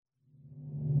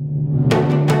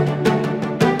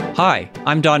Hi,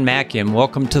 I'm Don Mackey, and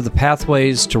welcome to the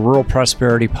Pathways to Rural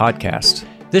Prosperity podcast.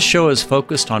 This show is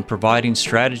focused on providing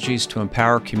strategies to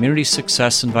empower community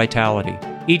success and vitality.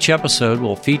 Each episode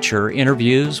will feature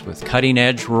interviews with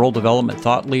cutting-edge rural development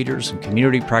thought leaders and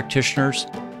community practitioners,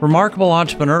 remarkable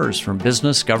entrepreneurs from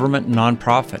business, government, and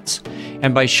nonprofits,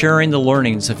 and by sharing the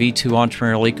learnings of E2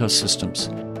 entrepreneurial ecosystems.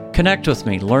 Connect with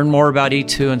me, learn more about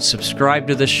E2, and subscribe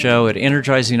to this show at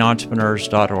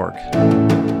energizingentrepreneurs.org.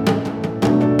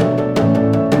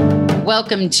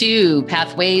 Welcome to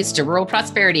Pathways to Rural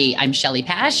Prosperity. I'm Shelley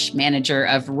Pash, Manager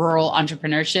of Rural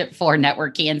Entrepreneurship for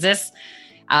Network Kansas.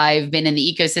 I've been in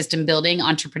the ecosystem building,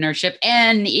 entrepreneurship,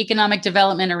 and economic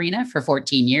development arena for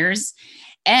 14 years.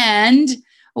 And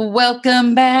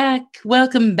welcome back,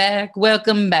 welcome back,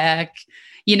 welcome back.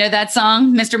 You know that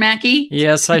song, Mr. Mackey?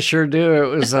 Yes, I sure do. It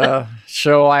was a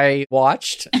show I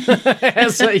watched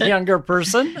as a younger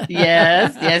person.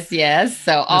 Yes.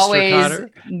 So always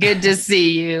Cotter. Good to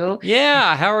see you.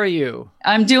 Yeah, how are you?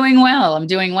 I'm doing well.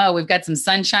 We've got some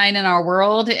sunshine in our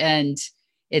world, and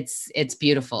it's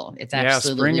beautiful. It's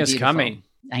absolutely spring is beautiful. coming.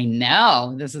 I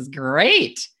know. This is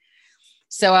great.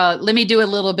 So let me do a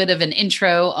little bit of an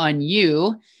intro on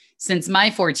you, since my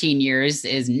 14 years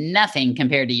is nothing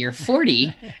compared to your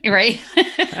 40, right?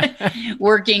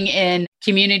 Working in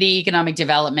community economic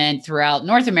development throughout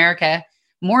North America,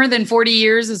 more than 40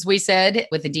 years, as we said,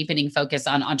 with a deepening focus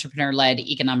on entrepreneur-led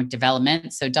economic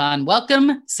development. So Don,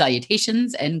 welcome,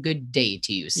 salutations, and good day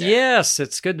to you, sir. Yes,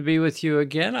 it's good to be with you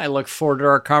again. I look forward to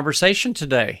our conversation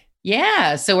today.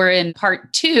 Yeah, so we're in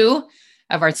part 2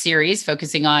 of our series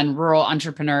focusing on rural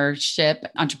entrepreneurship,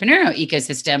 entrepreneurial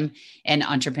ecosystem, and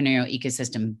entrepreneurial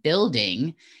ecosystem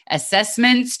building,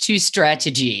 assessments to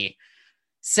strategy.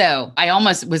 So I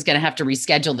almost was going to have to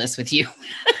reschedule this with you.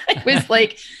 It was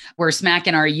like, we're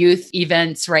smacking our youth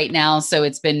events right now. So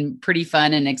it's been pretty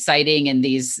fun and exciting. And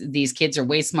these kids are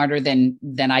way smarter than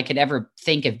I could ever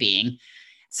think of being.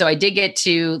 So I did get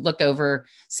to look over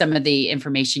some of the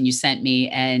information you sent me.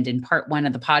 And in part 1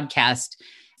 of the podcast,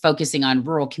 focusing on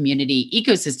rural community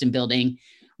ecosystem building,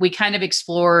 we kind of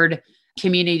explored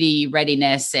community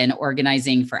readiness and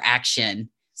organizing for action.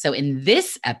 So in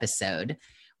this episode,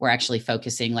 we're actually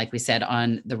focusing, like we said,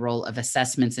 on the role of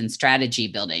assessments and strategy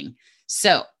building.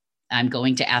 So I'm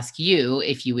going to ask you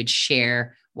if you would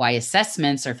share why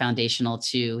assessments are foundational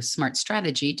to smart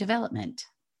strategy development.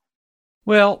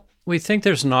 Well, we think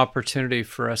there's an opportunity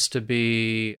for us to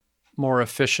be more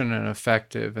efficient and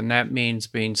effective, and that means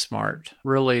being smart,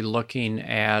 really looking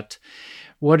at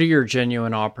what are your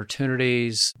genuine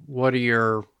opportunities, what are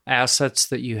your assets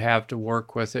that you have to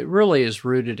work with. It really is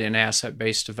rooted in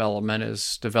asset-based development,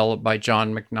 as developed by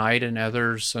John McKnight and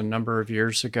others a number of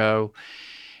years ago.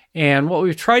 And what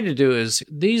we've tried to do is,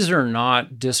 these are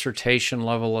not dissertation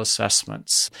level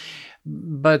assessments,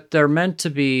 but they're meant to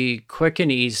be quick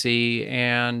and easy.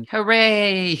 And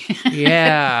hooray!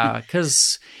 Yeah,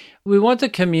 because we want the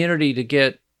community to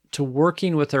get to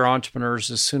working with their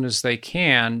entrepreneurs as soon as they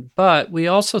can, but we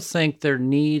also think there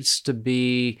needs to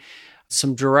be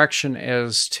some direction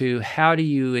as to how do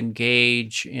you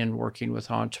engage in working with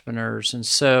entrepreneurs. And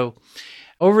so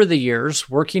over the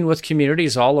years, working with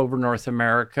communities all over North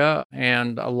America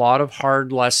and a lot of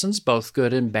hard lessons, both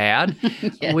good and bad,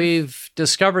 Yes. We've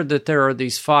discovered that there are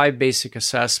these 5 basic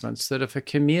assessments that if a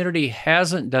community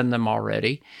hasn't done them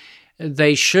already,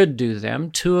 they should do them.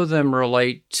 2 of them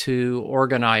relate to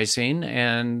organizing,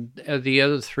 and the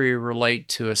other 3 relate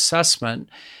to assessment.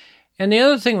 And the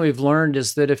other thing we've learned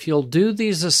is that if you'll do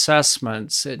these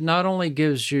assessments, it not only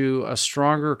gives you a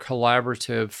stronger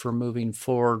collaborative for moving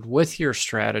forward with your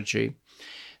strategy,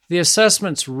 the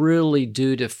assessments really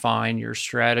do define your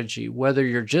strategy, whether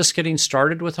you're just getting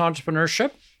started with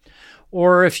entrepreneurship,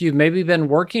 or if you've maybe been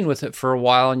working with it for a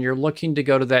while and you're looking to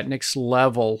go to that next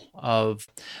level of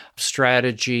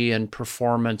strategy and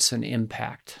performance and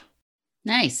impact.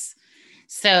 Nice.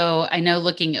 So I know,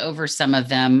 looking over some of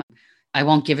them, I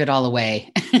won't give it all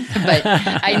away, but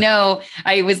I know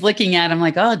I was looking at, I'm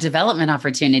like, oh, development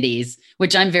opportunities,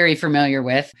 which I'm very familiar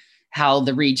with, how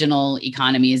the regional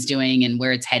economy is doing and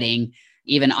where it's heading,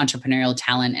 even entrepreneurial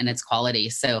talent and its quality.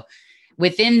 So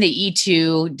within the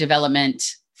E2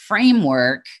 development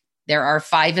framework, there are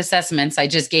 5 assessments. I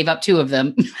just gave up 2 of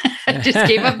them. I just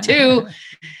gave up 2.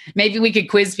 Maybe we could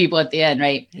quiz people at the end,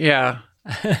 right? Yeah.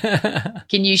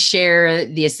 Can you share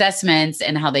the assessments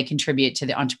and how they contribute to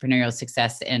the entrepreneurial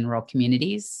success in rural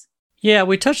communities? Yeah,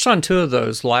 we touched on two of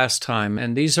those last time,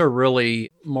 and these are really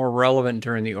more relevant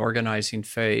during the organizing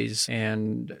phase.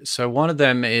 And so one of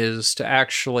them is to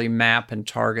actually map and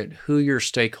target who your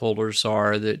stakeholders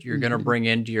are that you're going to bring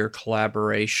into your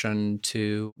collaboration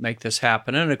to make this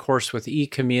happen. And of course, with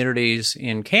e-communities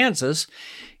in Kansas,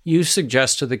 you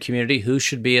suggest to the community who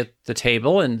should be at the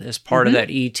table and as part of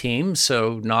that e-team,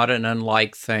 so not an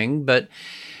unlike thing, but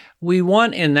we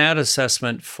want in that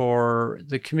assessment for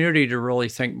the community to really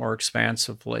think more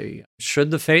expansively.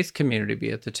 Should the faith community be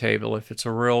at the table? If it's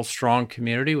a real strong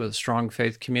community with a strong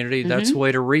faith community, that's a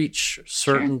way to reach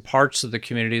certain parts of the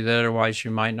community that otherwise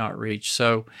you might not reach.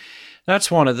 So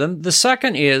that's one of them. The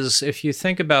second is, if you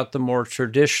think about the more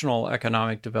traditional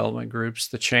economic development groups,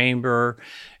 the Chamber,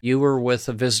 you were with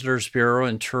the Visitors Bureau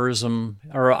and Tourism,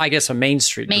 or I guess a Main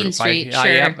Street group. Main Street,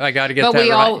 sure. I got to get but that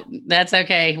we right. all, that's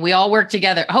okay. We all work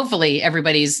together. Hopefully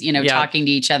everybody's, talking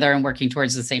to each other and working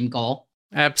towards the same goal.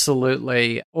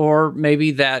 Absolutely. Or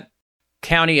maybe that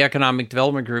county economic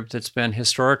development group that's been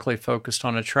historically focused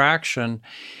on attraction.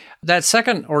 That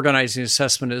second organizing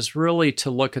assessment is really to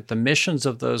look at the missions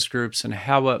of those groups and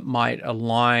how it might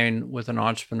align with an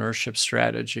entrepreneurship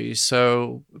strategy.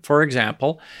 So, for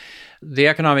example, the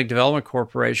Economic Development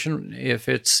Corporation, if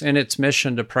it's in its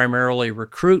mission to primarily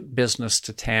recruit business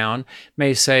to town,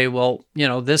 may say, well,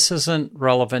 this isn't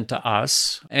relevant to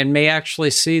us, and may actually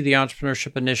see the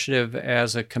Entrepreneurship Initiative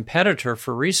as a competitor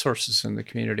for resources in the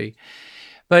community.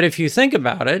 But if you think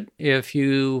about it, if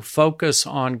you focus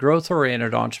on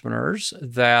growth-oriented entrepreneurs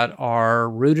that are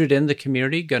rooted in the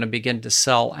community, going to begin to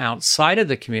sell outside of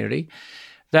the community,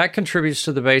 that contributes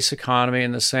to the base economy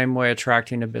in the same way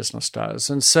attracting a business does.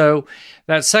 And so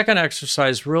that second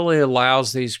exercise really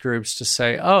allows these groups to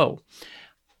say,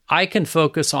 I can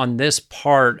focus on this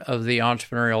part of the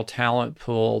entrepreneurial talent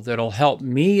pool that'll help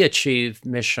me achieve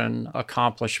mission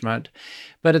accomplishment,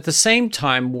 but at the same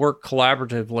time work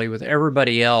collaboratively with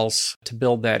everybody else to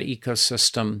build that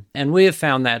ecosystem. And we have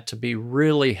found that to be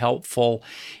really helpful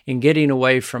in getting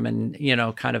away from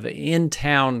kind of an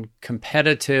in-town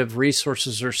competitive,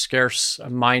 resources are scarce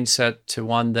mindset to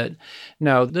one that,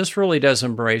 no, this really does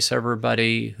embrace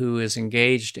everybody who is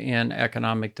engaged in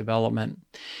economic development.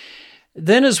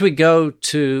 Then as we go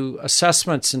to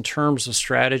assessments in terms of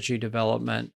strategy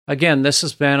development, again, this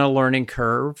has been a learning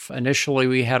curve. Initially,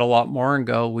 we had a lot more,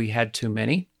 and we had too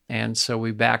many. And so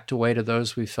we backed away to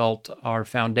those we felt are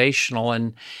foundational.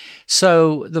 And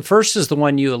so the first is the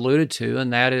one you alluded to,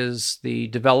 and that is the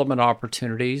development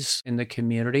opportunities in the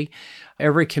community.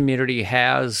 Every community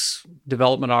has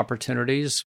development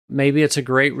opportunities. Maybe it's a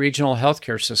great regional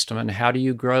healthcare system, and how do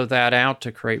you grow that out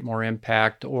to create more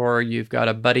impact? Or you've got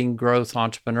a budding growth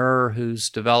entrepreneur who's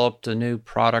developed a new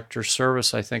product or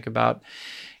service. I think about,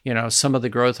 some of the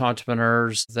growth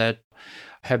entrepreneurs that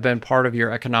have been part of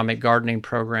your economic gardening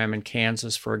program in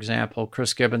Kansas, for example.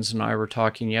 Chris Gibbons and I were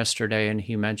talking yesterday, and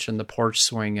he mentioned the porch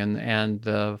swing and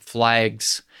the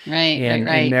flags in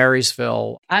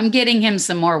Marysville. I'm getting him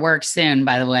some more work soon,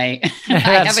 by the way. I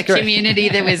have a community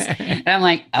that was, and I'm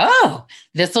like,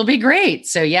 this will be great.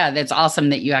 So yeah, that's awesome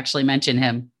that you actually mentioned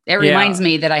him. It reminds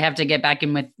me that I have to get back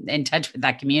in touch with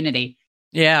that community.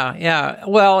 Yeah.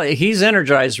 Well, he's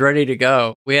energized, ready to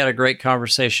go. We had a great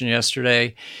conversation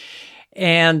yesterday.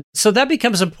 And so that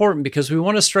becomes important because we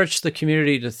want to stretch the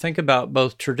community to think about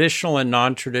both traditional and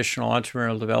non-traditional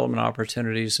entrepreneurial development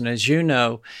opportunities. And as you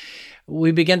know,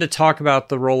 we begin to talk about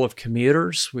the role of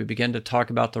commuters. We begin to talk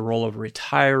about the role of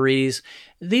retirees.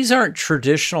 These aren't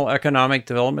traditional economic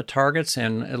development targets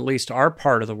in at least our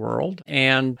part of the world,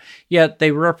 and yet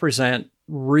they represent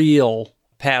real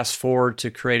paths forward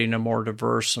to creating a more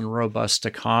diverse and robust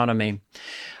economy.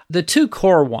 The two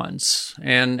core ones,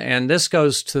 and this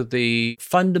goes to the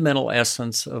fundamental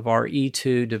essence of our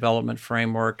E2 development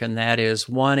framework, and that is,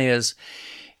 one is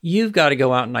you've got to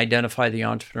go out and identify the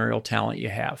entrepreneurial talent you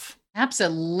have.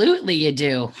 Absolutely you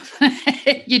do.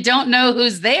 You don't know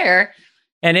who's there.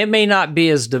 And it may not be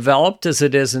as developed as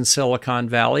it is in Silicon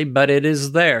Valley, but it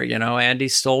is there. Andy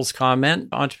Stoll's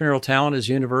comment, entrepreneurial talent is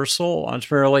universal.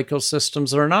 Entrepreneurial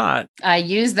ecosystems are not. I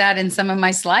use that in some of my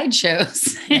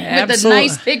slideshows with a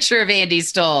nice picture of Andy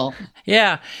Stoll.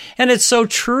 Yeah. And it's so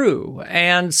true.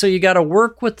 And so you got to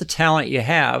work with the talent you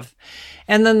have.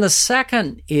 And then the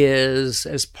second is,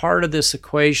 as part of this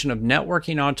equation of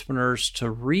networking entrepreneurs to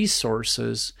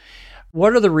resources,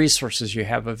 what are the resources you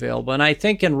have available? And I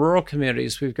think in rural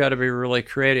communities, we've got to be really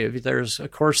creative. There's,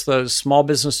 of course, those small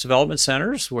business development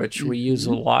centers, which we use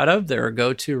a lot of. They're a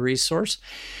go-to resource.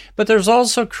 But there's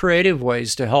also creative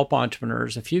ways to help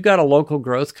entrepreneurs. If you've got a local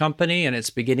growth company and it's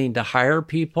beginning to hire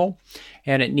people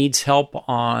and it needs help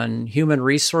on human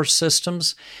resource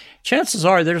systems, chances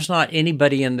are there's not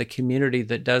anybody in the community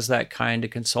that does that kind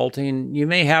of consulting. You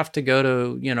may have to go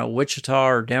to, Wichita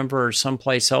or Denver or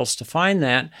someplace else to find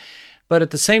that. But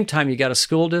at the same time, you got a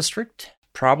school district,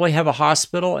 probably have a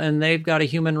hospital, and they've got a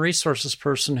human resources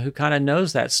person who kind of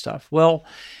knows that stuff. Well,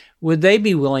 would they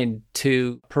be willing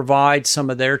to provide some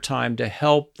of their time to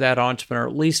help that entrepreneur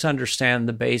at least understand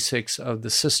the basics of the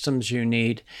systems you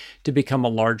need to become a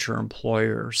larger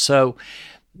employer? So,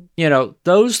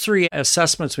 those three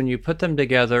assessments, when you put them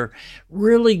together,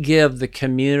 really give the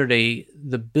community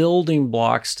the building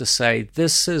blocks to say,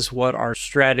 this is what our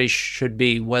strategy should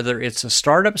be, whether it's a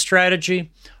startup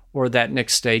strategy or that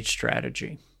next stage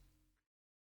strategy.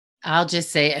 I'll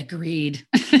just say agreed.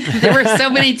 There were so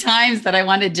many times that I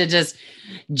wanted to just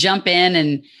jump in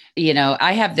and,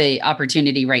 I have the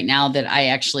opportunity right now that I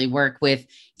actually work with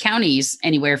counties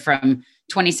anywhere from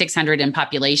 2,600 in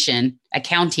population, a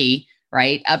county,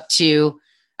 right, up to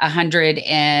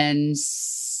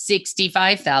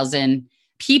 165,000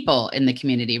 people in the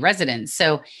community, residents.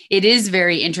 So it is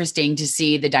very interesting to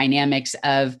see the dynamics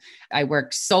of, I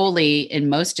work solely in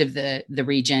most of the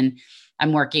region.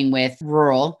 I'm working with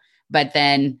rural, but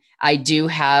then I do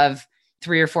have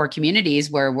 3 or 4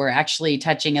 communities where we're actually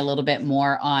touching a little bit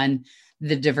more on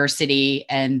the diversity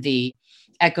and the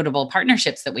equitable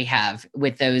partnerships that we have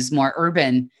with those more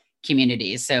urban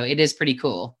communities. So it is pretty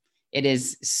cool. It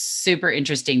is super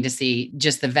interesting to see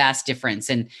just the vast difference.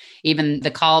 And even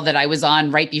the call that I was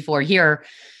on right before here,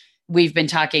 we've been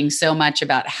talking so much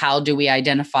about how do we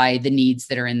identify the needs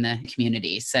that are in the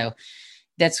community. So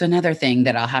that's another thing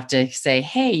that I'll have to say,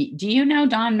 hey, do you know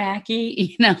Don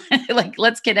Mackey?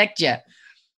 Let's connect you.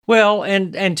 Well,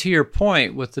 and to your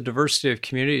point, with the diversity of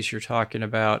communities you're talking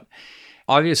about,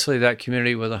 obviously that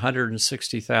community with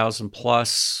 160,000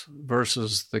 plus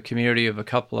versus the community of a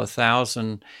couple of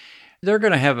thousand, they're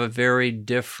going to have a very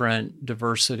different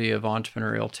diversity of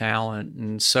entrepreneurial talent.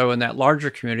 And so in that larger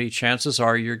community, chances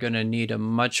are you're going to need a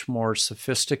much more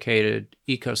sophisticated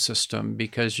ecosystem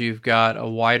because you've got a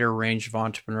wider range of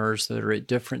entrepreneurs that are at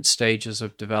different stages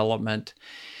of development.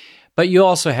 But you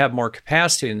also have more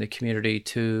capacity in the community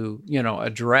to,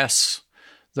 address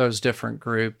those different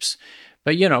groups.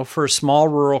 But, for a small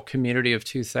rural community of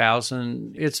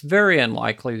 2,000, it's very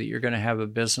unlikely that you're going to have a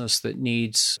business that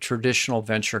needs traditional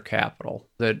venture capital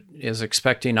that is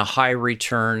expecting a high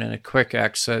return and a quick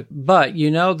exit. But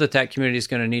that community is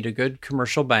going to need a good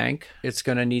commercial bank. It's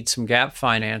going to need some gap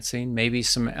financing, maybe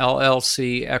some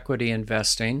LLC equity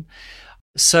investing.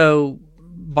 So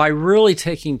by really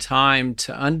taking time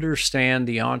to understand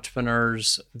the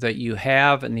entrepreneurs that you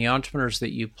have and the entrepreneurs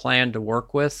that you plan to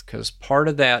work with, because part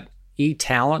of that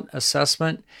e-talent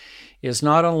assessment is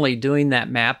not only doing that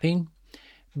mapping,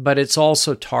 but it's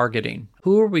also targeting.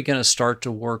 Who are we going to start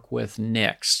to work with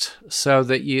next so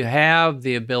that you have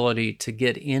the ability to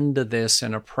get into this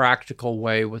in a practical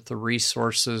way with the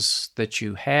resources that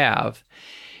you have?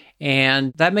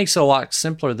 And that makes it a lot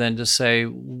simpler than to say,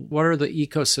 what are the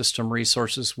ecosystem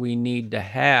resources we need to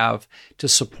have to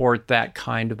support that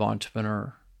kind of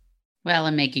entrepreneur? Well,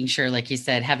 and making sure, like you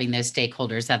said, having those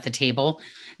stakeholders at the table.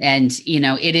 And,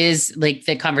 it is like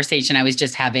the conversation I was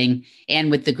just having and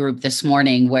with the group this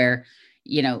morning where,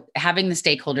 having the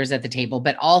stakeholders at the table,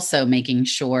 but also making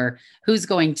sure who's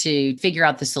going to figure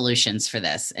out the solutions for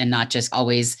this and not just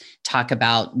always talk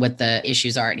about what the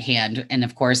issues are at hand. And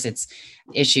of course, it's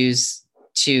issues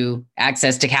to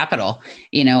access to capital,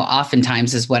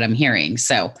 oftentimes is what I'm hearing.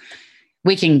 So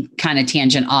we can kind of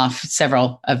tangent off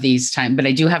several of these times, but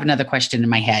I do have another question in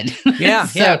my head.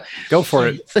 Yeah, go for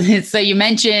it. So you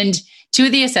mentioned 2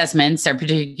 of the assessments are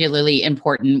particularly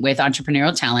important with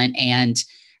entrepreneurial talent and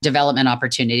development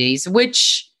opportunities,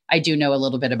 which I do know a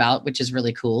little bit about, which is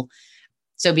really cool.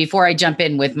 So before I jump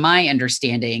in with my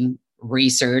understanding,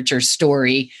 research or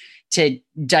story to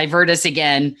divert us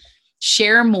again,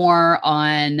 share more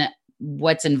on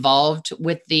what's involved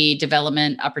with the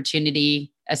development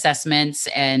opportunity assessments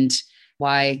and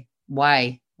why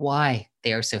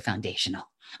they are so foundational.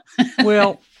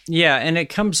 Well, yeah, and it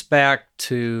comes back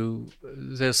to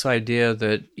this idea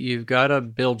that you've got to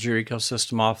build your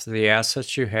ecosystem off of the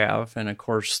assets you have. And of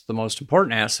course, the most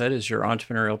important asset is your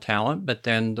entrepreneurial talent, but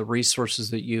then the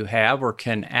resources that you have or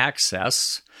can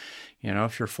access.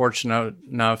 If you're fortunate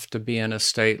enough to be in a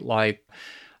state like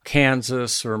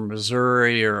Kansas or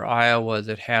Missouri or Iowa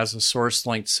that has a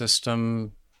SourceLink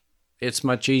system, it's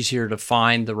much easier to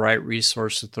find the right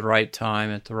resource at the right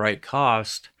time at the right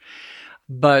cost.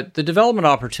 But the development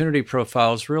opportunity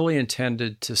profile is really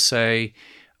intended to say,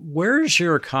 where's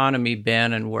your economy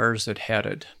been and where's it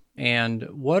headed? And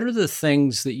what are the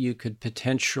things that you could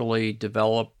potentially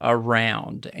develop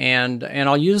around? And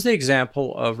I'll use the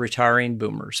example of retiring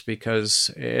boomers because,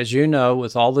 as you know,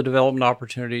 with all the development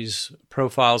opportunities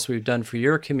profiles we've done for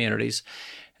your communities,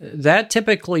 that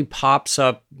typically pops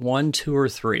up 1, 2, or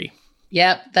 3.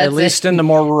 Yep. That's at least in the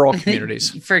more rural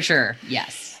communities. For sure.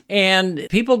 Yes. And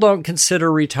people don't consider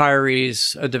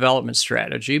retirees a development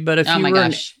strategy, but if you were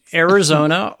in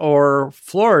Arizona or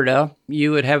Florida,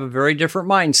 you would have a very different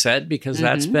mindset because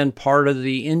that's been part of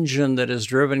the engine that has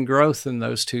driven growth in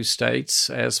those two states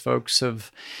as folks have,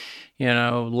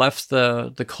 left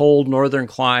the cold northern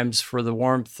climes for the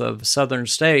warmth of southern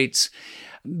states.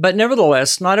 But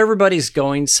nevertheless, not everybody's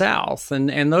going south,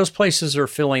 and those places are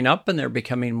filling up and they're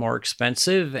becoming more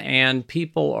expensive, and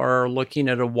people are looking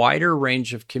at a wider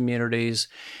range of communities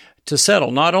to settle.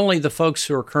 Not only the folks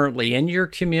who are currently in your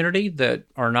community that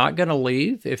are not going to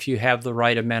leave if you have the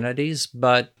right amenities,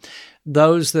 but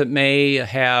those that may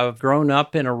have grown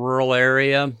up in a rural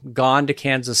area, gone to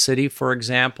Kansas City, for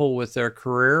example, with their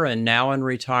career, and now in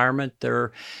retirement,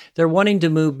 they're wanting to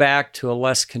move back to a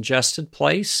less congested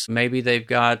place. Maybe they've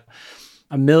got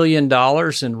 $1 million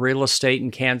in real estate in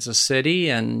Kansas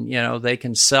City, and they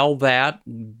can sell that,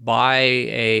 buy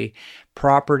a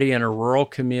property in a rural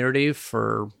community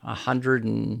for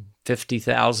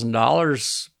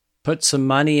 $150,000. Put some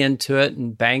money into it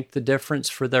and bank the difference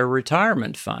for their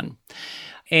retirement fund.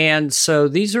 And so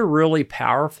these are really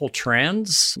powerful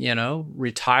trends.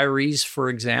 Retirees, for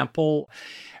example,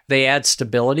 they add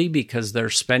stability because their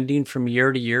spending from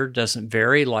year to year doesn't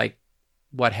vary like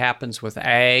what happens with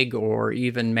ag or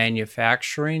even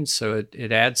manufacturing. So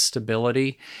it adds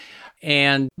stability.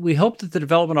 And we hope that the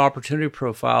development opportunity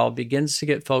profile begins to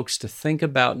get folks to think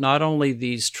about not only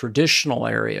these traditional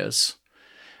areas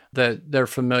that they're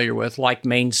familiar with, like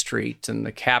Main Street and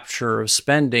the capture of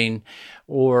spending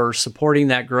or supporting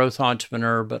that growth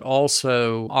entrepreneur, but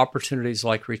also opportunities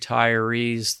like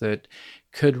retirees that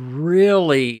could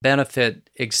really benefit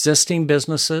existing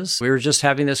businesses. We were just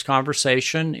having this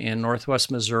conversation in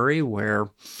Northwest Missouri where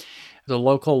the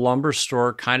local lumber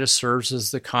store kind of serves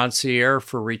as the concierge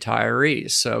for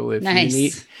retirees. So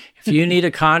if you need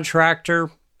a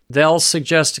contractor, they'll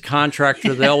suggest a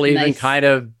contractor. They'll even kind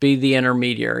of be the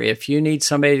intermediary. If you need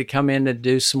somebody to come in and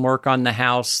do some work on the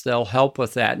house, they'll help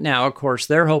with that. Now, of course,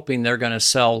 they're hoping they're going to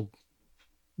sell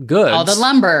goods. All the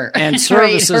lumber. And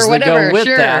services that go with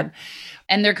that.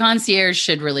 And their concierge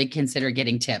should really consider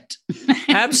getting tipped.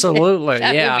 Absolutely.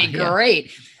 That would be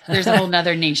great. There's a whole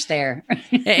nother niche there.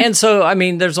 And so,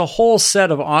 there's a whole set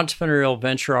of entrepreneurial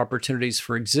venture opportunities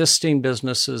for existing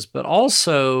businesses, but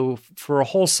also for a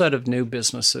whole set of new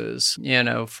businesses,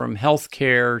 from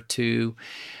healthcare to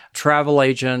travel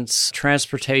agents,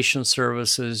 transportation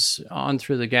services, on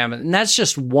through the gamut. And that's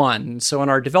just one. So in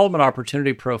our development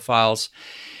opportunity profiles,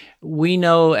 we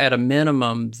know at a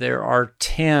minimum there are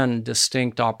 10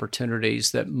 distinct opportunities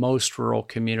that most rural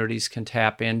communities can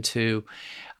tap into.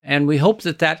 And we hope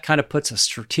that kind of puts a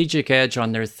strategic edge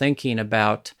on their thinking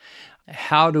about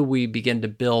how do we begin to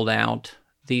build out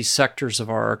these sectors of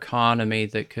our economy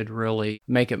that could really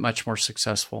make it much more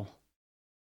successful.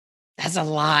 That's a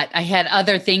lot. I had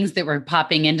other things that were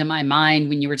popping into my mind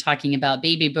when you were talking about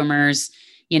baby boomers,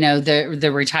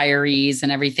 the retirees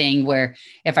and everything, where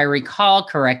if I recall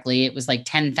correctly, it was like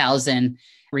 10,000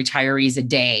 retirees a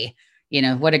day.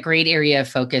 What a great area of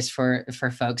focus for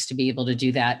folks to be able to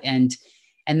do that. And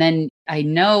then I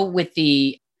know with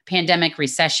the pandemic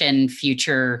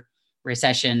future. Let's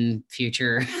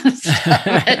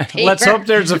hope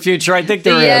there's a future. I think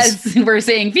there is. Yes, we're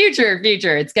saying future.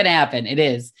 It's going to happen. It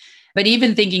is. But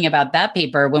even thinking about that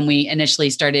paper, when we initially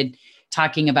started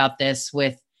talking about this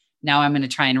now I'm going to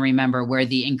try and remember where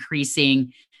the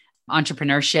increasing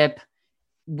entrepreneurship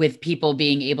with people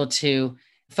being able to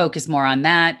focus more on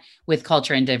that, with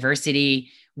culture and diversity,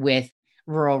 with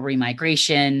rural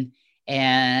remigration.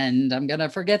 And I'm going to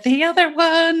forget the other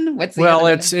one. What's the other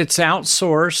one? It's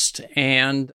outsourced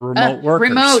and remote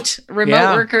workers.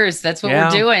 Remote workers. That's what we're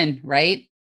doing, right?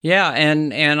 Yeah.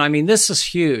 And this is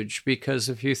huge because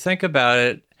if you think about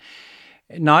it,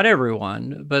 not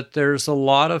everyone, but there's a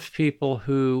lot of people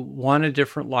who want a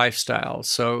different lifestyle.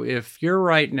 So if you're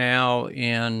right now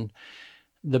in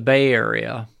the Bay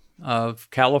Area of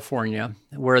California,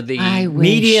 where the I wish.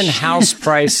 median house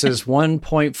price is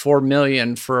 $1.4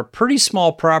 million for a pretty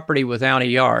small property without a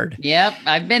yard. Yep,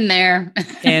 I've been there.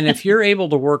 And if you're able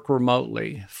to work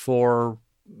remotely for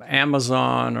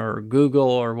Amazon or Google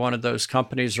or one of those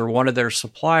companies or one of their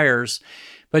suppliers,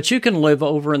 but you can live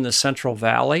over in the Central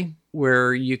Valley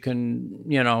where you can,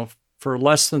 for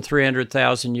less than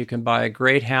 $300,000, you can buy a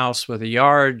great house with a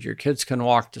yard. Your kids can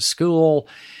walk to school.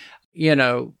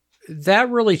 That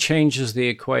really changes the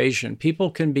equation. People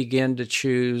can begin to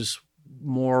choose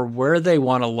more where they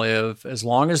want to live as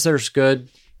long as there's good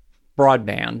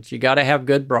broadband. You got to have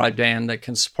good broadband that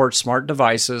can support smart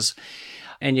devices,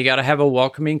 and you got to have a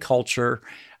welcoming culture.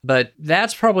 But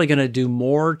that's probably going to do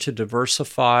more to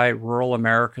diversify rural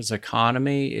America's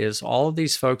economy is all of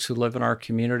these folks who live in our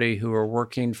community who are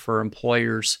working for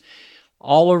employers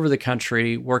all over the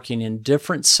country, working in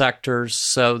different sectors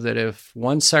so that if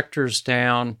one sector's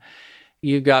down,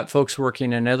 you've got folks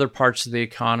working in other parts of the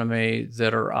economy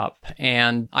that are up.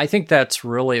 And I think that's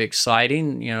really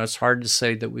exciting. It's hard to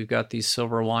say that we've got these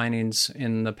silver linings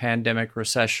in the pandemic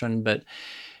recession, but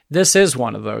this is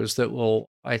one of those that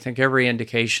I think every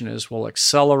indication is will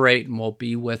accelerate and will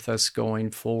be with us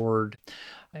going forward.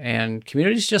 And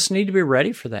communities just need to be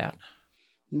ready for that.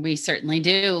 We certainly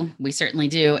do. We certainly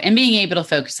do. And being able to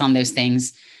focus on those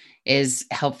things is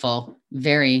helpful.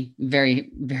 Very, very,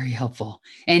 very helpful.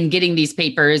 And getting these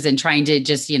papers and trying to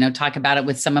just, talk about it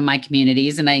with some of my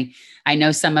communities. And I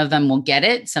know some of them will get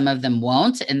it, some of them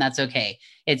won't, and that's okay.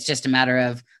 It's just a matter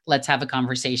of let's have a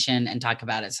conversation and talk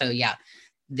about it. So yeah,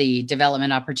 the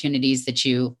development opportunities that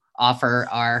you offer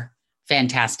are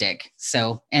fantastic.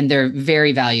 So, and they're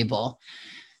very valuable.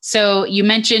 So you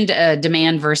mentioned a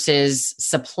demand versus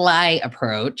supply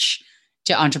approach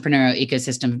to entrepreneurial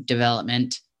ecosystem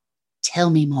development. Tell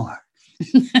me more.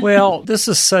 Well, this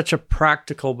is such a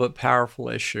practical but powerful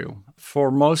issue.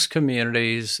 For most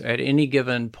communities at any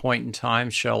given point in time,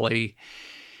 Shelley,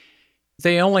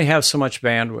 they only have so much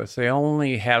bandwidth. They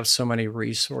only have so many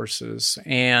resources.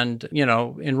 And,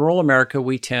 in rural America,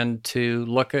 we tend to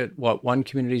look at what one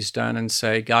community's done and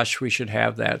say, gosh, we should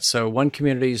have that. So one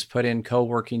community's put in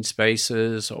co-working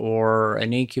spaces or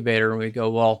an incubator, and we go,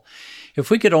 well, if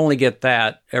we could only get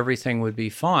that, everything would be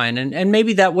fine. And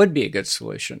maybe that would be a good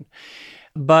solution.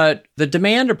 But the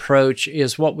demand approach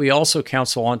is what we also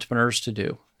counsel entrepreneurs to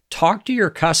do. Talk to your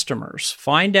customers.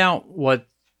 Find out what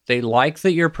they like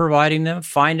that you're providing them,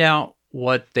 find out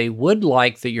what they would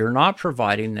like that you're not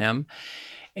providing them,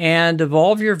 and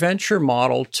evolve your venture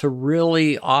model to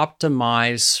really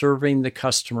optimize serving the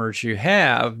customers you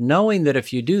have, knowing that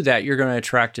if you do that, you're going to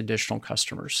attract additional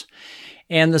customers.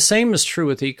 And the same is true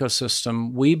with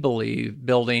ecosystem, we believe,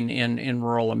 building in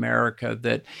rural America,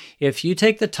 that if you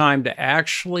take the time to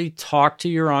actually talk to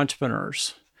your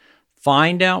entrepreneurs,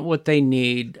 find out what they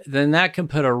need, then that can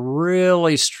put a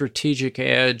really strategic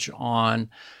edge on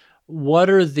what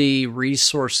are the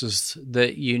resources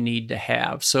that you need to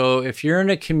have. So if you're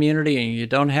in a community and you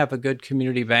don't have a good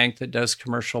community bank that does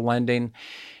commercial lending,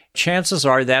 chances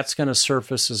are that's going to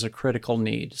surface as a critical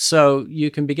need. So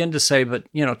you can begin to say, but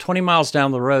 20 miles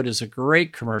down the road is a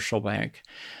great commercial bank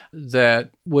that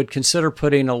would consider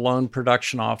putting a loan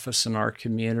production office in our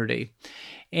community.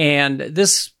 And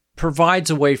this provides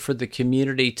a way for the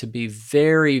community to be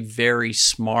very, very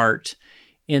smart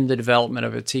in the development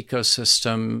of its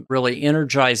ecosystem, really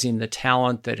energizing the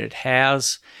talent that it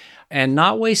has and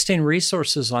not wasting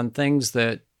resources on things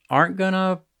that aren't going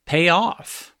to pay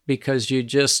off because you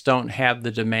just don't have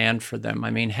the demand for them.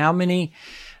 I mean, how many,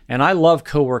 and I love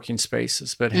co-working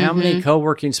spaces, but how many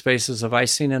co-working spaces have I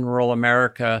seen in rural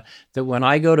America that when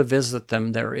I go to visit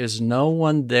them, there is no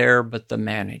one there but the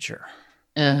manager?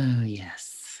 Oh, yes.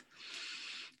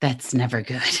 That's never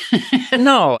good.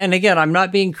 No. And again, I'm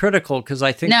not being critical because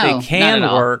I think they can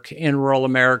work in rural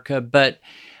America, but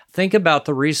think about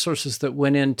the resources that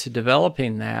went into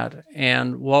developing that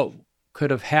and what could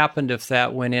have happened if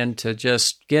that went into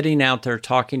just getting out there,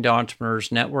 talking to entrepreneurs,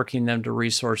 networking them to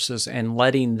resources, and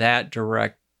letting that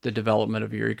direct the development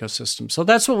of your ecosystem. So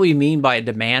that's what we mean by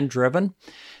demand-driven.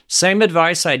 Same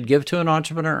advice I'd give to an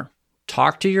entrepreneur.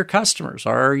 Talk to your customers.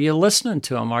 Are you listening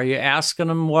to them? Are you asking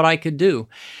them what I could do?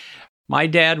 My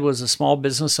dad was a small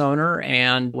business owner,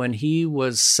 and when he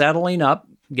was settling up,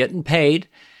 getting paid,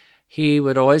 he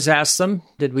would always ask them,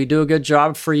 did we do a good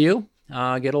job for you?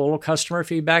 Get a little customer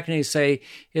feedback, and he'd say,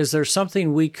 is there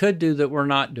something we could do that we're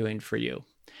not doing for you?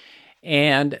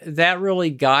 And that really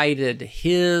guided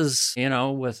his,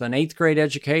 with an 8th grade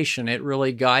education, it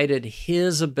really guided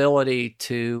his ability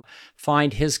to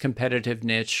find his competitive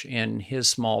niche in his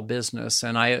small business.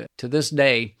 And I, to this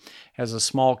day, as a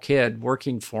small kid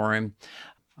working for him,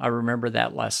 I remember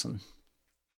that lesson.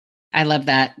 I love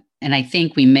that. And I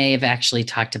think we may have actually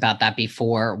talked about that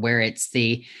before, where it's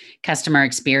the customer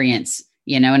experience,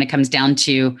 and it comes down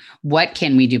to what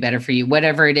can we do better for you,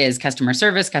 whatever it is, customer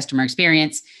service, customer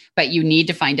experience, but you need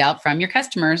to find out from your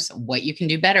customers what you can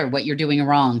do better, what you're doing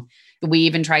wrong. We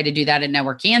even try to do that at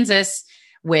Network Kansas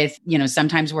with,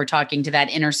 sometimes we're talking to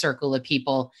that inner circle of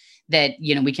people that,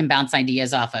 we can bounce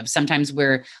ideas off of. Sometimes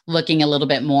we're looking a little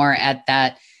bit more at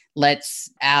that. Let's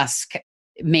ask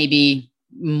maybe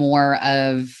more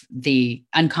of the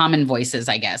uncommon voices,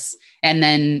 I guess. And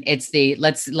then it's the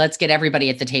let's get everybody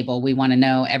at the table. We want to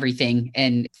know everything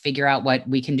and figure out what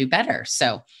we can do better.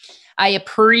 So I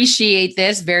appreciate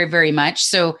this very, very much.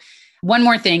 So one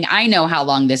more thing, I know how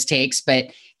long this takes, but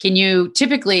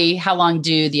how long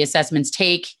do the assessments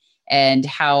take, and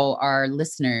how our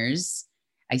listeners,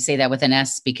 I say that with an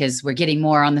S because we're getting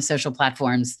more on the social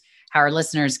platforms, how our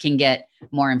listeners can get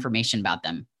more information about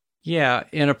them? Yeah,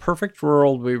 in a perfect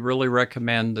world, we really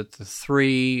recommend that the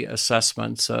 3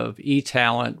 assessments of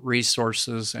e-talent,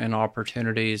 resources, and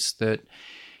opportunities, that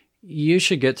you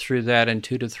should get through that in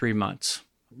 2 to 3 months,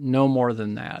 no more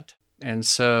than that. And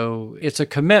so it's a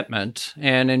commitment.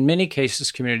 And in many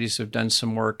cases, communities have done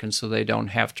some work, and so they don't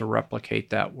have to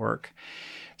replicate that work.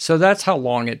 So that's how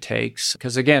long it takes.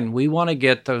 Because again, we want to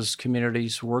get those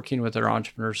communities working with their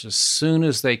entrepreneurs as soon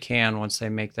as they can once they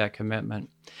make that commitment.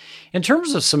 In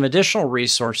terms of some additional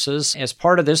resources, as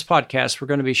part of this podcast, we're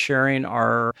going to be sharing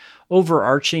our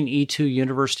overarching E2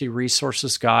 University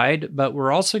Resources Guide, but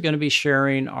we're also going to be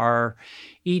sharing our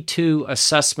E2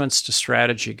 Assessments to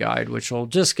Strategy Guide, which will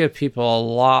just give people a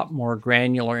lot more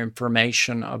granular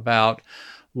information about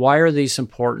why are these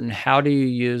important, how do you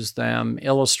use them,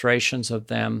 illustrations of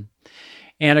them.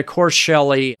 And of course,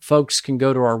 Shelley, folks can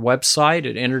go to our website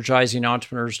at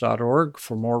energizingentrepreneurs.org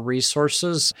for more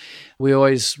resources. We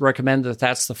always recommend that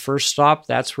that's the first stop.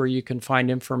 That's where you can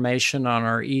find information on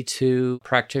our E2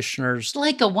 practitioners. It's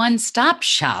like a one-stop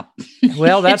shop.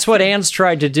 Well, that's what Anne's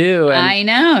tried to do. And I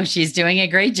know. She's doing a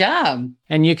great job.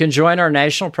 And you can join our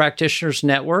National Practitioners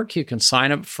Network. You can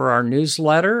sign up for our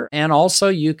newsletter. And also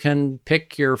you can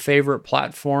pick your favorite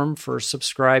platform for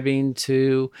subscribing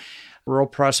to Rural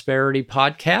Prosperity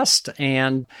Podcast.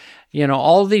 And,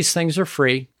 all of these things are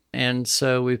free. And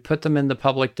so we put them in the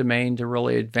public domain to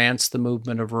really advance the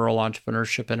movement of rural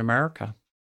entrepreneurship in America.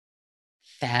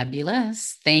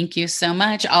 Fabulous. Thank you so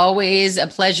much. Always a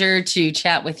pleasure to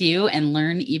chat with you and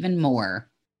learn even more.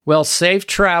 Well, safe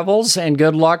travels and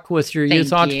good luck with your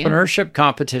youth entrepreneurship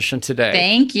competition today.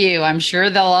 Thank you. I'm sure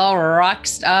they'll all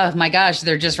oh my gosh,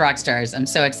 they're just rock stars. I'm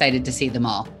so excited to see them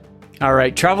all. All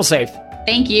right. Travel safe.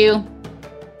 Thank you.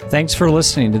 Thanks for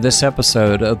listening to this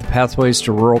episode of the Pathways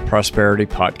to Rural Prosperity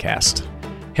podcast.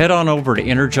 Head on over to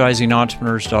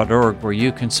energizingentrepreneurs.org, where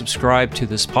you can subscribe to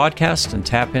this podcast and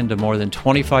tap into more than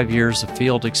 25 years of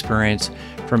field experience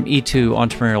from E2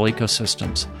 entrepreneurial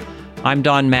ecosystems. I'm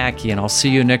Don Mackey, and I'll see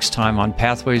you next time on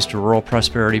Pathways to Rural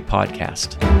Prosperity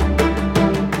podcast.